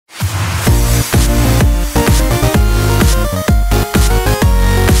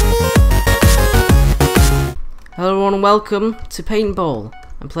and welcome to Paintball.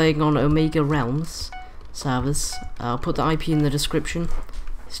 I'm playing on Omega Realms servers. I'll put the IP in the description.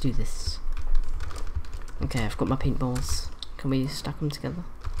 Let's do this. Okay, I've got my paintballs. Can we stack them together?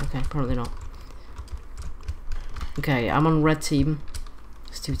 Okay, apparently not. Okay, I'm on red team.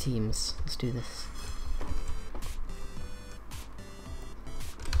 There's two teams. Let's do this.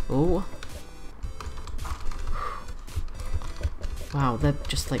 Oh. Wow, they're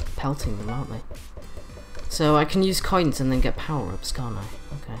just like pelting them, aren't they? So I can use coins and then get power-ups, can't I?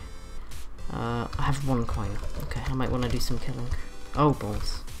 Okay. I have one coin. Okay, I might want to do some killing. Oh,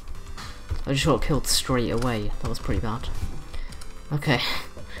 balls. I just got killed straight away. That was pretty bad. Okay.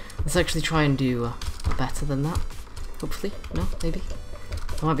 Let's actually try and do better than that. Hopefully. No? Maybe?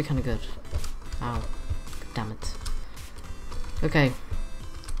 That might be kind of good. Ow. Damn it. Okay.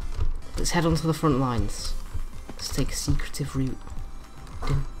 Let's head on to the front lines. Let's take a secretive route.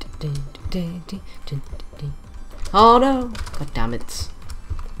 Dun, dun, dun, dun, dun, dun. Oh no! God damn it.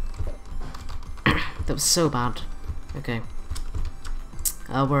 That was so bad. Okay.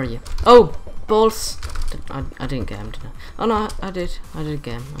 Where are you? Oh! Balls! I didn't get him, did I? Oh no, I did. I did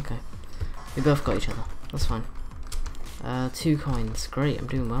get him. Okay. We both got each other. That's fine. 2 coins. Great, I'm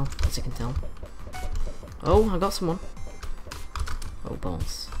doing well, as you can tell. Oh, I got someone. Oh,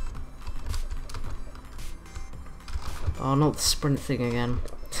 balls. Oh, not the sprint thing again.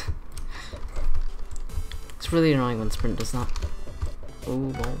 It's really annoying when sprint does that. Oh,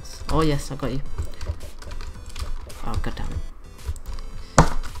 balls. Oh, yes, I got you. Oh, goddammit.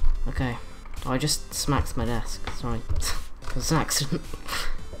 Okay. Oh, I just smacked my desk. Sorry. It was an accident.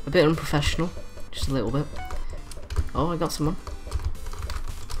 A bit unprofessional. Just a little bit. Oh, I got someone.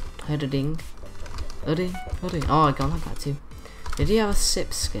 Heard a ding. Oh, I got that guy too. Did he have a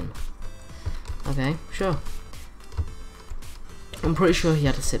sip skin? Okay, sure. I'm pretty sure he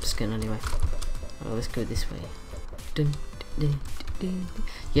had a sip skin anyway. Oh, let's go this way. Dun, dun, dun, dun.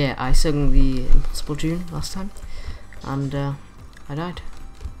 Yeah, I sung the Impossible tune last time, and I died.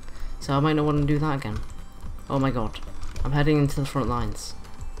 So I might not want to do that again. Oh my god. I'm heading into the front lines.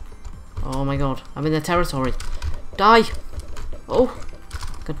 Oh my god. I'm in their territory. Die! Oh!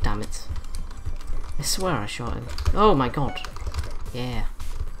 God damn it. I swear I shot him. Oh my god. Yeah.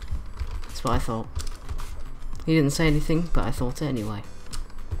 That's what I thought. He didn't say anything, but I thought it anyway.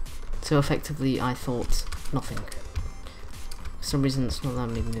 So effectively, I thought nothing. For some reason, it's not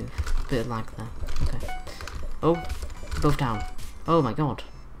letting me move. Bit of lag there. Okay. Oh, both down. Oh my god.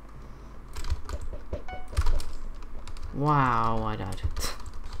 Wow, I died.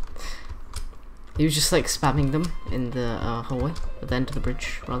 He was just like spamming them in the hallway, at the end of the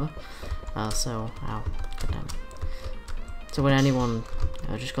bridge, rather. So, ow, god damn it. So when anyone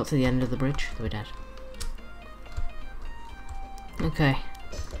just got to the end of the bridge, they were dead. Okay.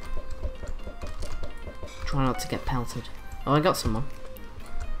 Try not to get pelted. Oh, I got someone.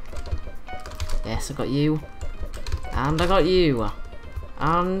 Yes, I got you. And I got you.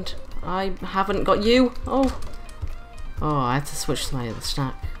 And I haven't got you. Oh. Oh, I had to switch to my other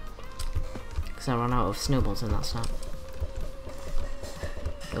stack. Because I ran out of snowballs in that stack.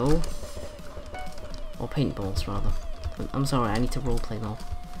 Oh. Or paintballs, rather. I'm sorry, I need to roleplay more.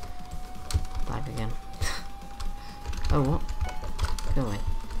 Lag again. Oh, what? Go away.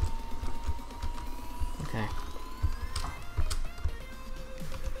 Okay.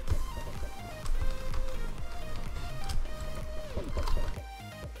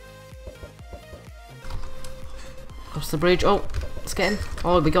 Across the bridge. Oh, let's get him.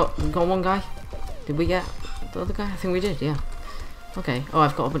 Oh, we got one guy. Did we get the other guy? I think we did, yeah. Okay. Oh,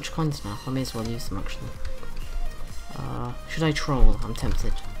 I've got a bunch of coins now. I may as well use them, actually. Should I troll? I'm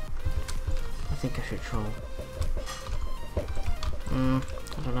tempted. I think I should troll.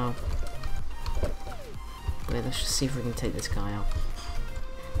 I don't know. Wait, let's just see if we can take this guy out.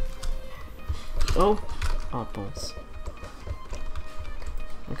 Oh! Oh, balls.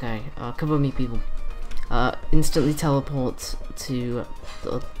 Okay, cover me, people. Instantly teleport to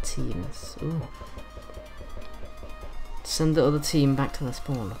the other teams. Ooh. Send the other team back to their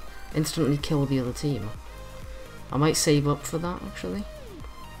spawn. Instantly kill the other team. I might save up for that, actually.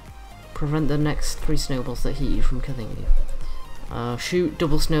 Prevent the next 3 snowballs that hit you from killing you. Shoot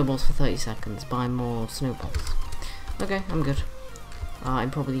double snowballs for 30 seconds. Buy more snowballs. Okay, I'm good.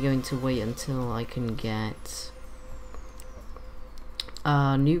 I'm probably going to wait until I can get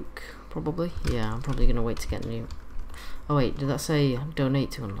nuke, probably. Yeah, I'm probably going to wait to get nuke. Oh wait, did that say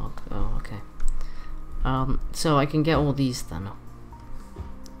donate to unlock? Oh, okay. So I can get all these then.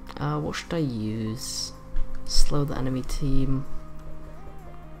 What should I use? Slow the enemy team.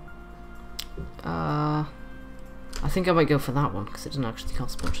 I think I might go for that one because it doesn't actually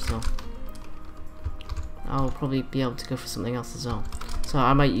cost much as well. I'll probably be able to go for something else as well. So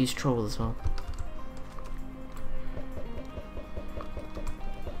I might use troll as well.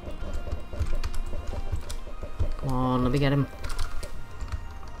 Come on, let me get him.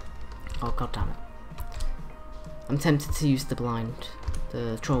 Oh god damn it. I'm tempted to use the blind,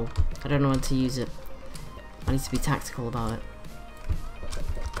 the troll. I don't know when to use it. I need to be tactical about it.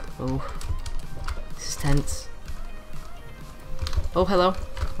 Oh, this is tense. Oh, hello.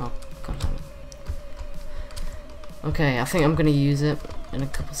 Oh, god damn it. Okay, I think I'm gonna use it in a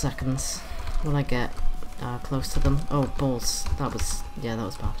couple seconds when I get close to them. Oh, balls. That was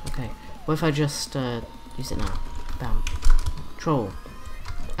bad. Okay. What if I just use it now? Bam. Troll.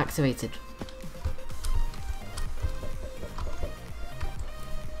 Activated.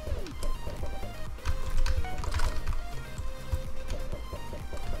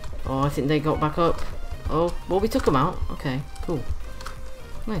 Oh, I think they got back up. Oh, well, we took them out. Okay, cool.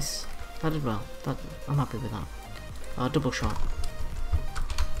 Nice. That did well. I'm happy with that. Double shot.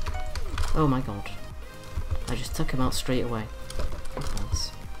 Oh my god. I just took him out straight away.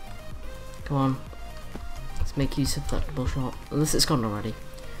 Nice. Come on. Let's make use of that double shot. Unless it's gone already.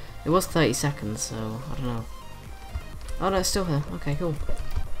 It was 30 seconds, so I don't know. Oh no, it's still here. Okay, cool.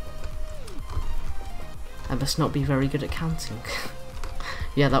 I must not be very good at counting.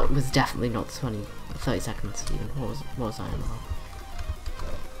 Yeah, that was definitely not 30 seconds even. What was I on?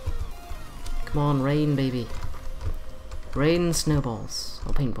 Come on, rain, baby. Rain snowballs.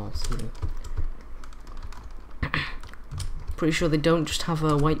 Or paintballs, even. Pretty sure they don't just have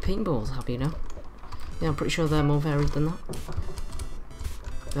white paintballs, have you know? Yeah, I'm pretty sure they're more varied than that.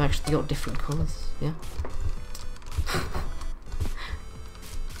 They've actually got different colours, yeah.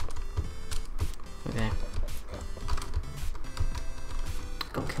 Okay.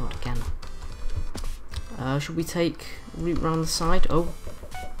 Got killed again. Should we take route round the side? Oh.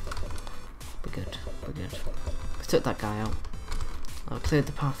 We're good, we're good. We took that guy out. Cleared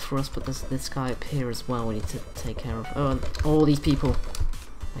the path for us, but there's this guy up here as well we need to take care of. Oh, and all these people.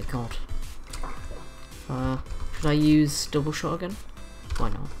 My god. Should I use double shot again? Why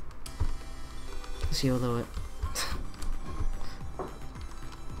not? Let's YOLO it.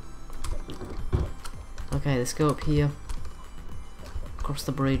 Okay, let's go up here. Across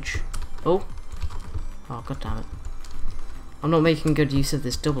the bridge. Oh! Oh, god damn it. I'm not making good use of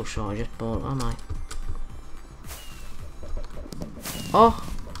this double shot I just bought, am I? Oh!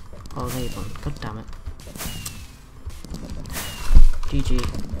 Oh, there you go. God damn it. GG.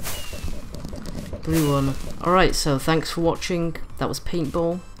 Blue one. Alright, so thanks for watching. That was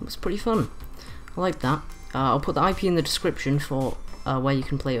Paintball. It was pretty fun. I like that. I'll put the IP in the description for where you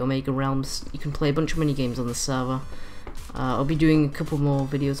can play Omega Realms. You can play a bunch of mini games on the server. I'll be doing a couple more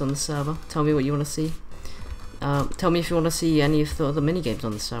videos on the server. Tell me what you want to see. Tell me if you want to see any of the other mini games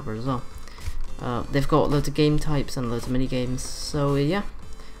on the server as well. They've got loads of game types and loads of mini games. So yeah,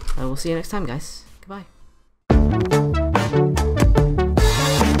 we'll see you next time, guys.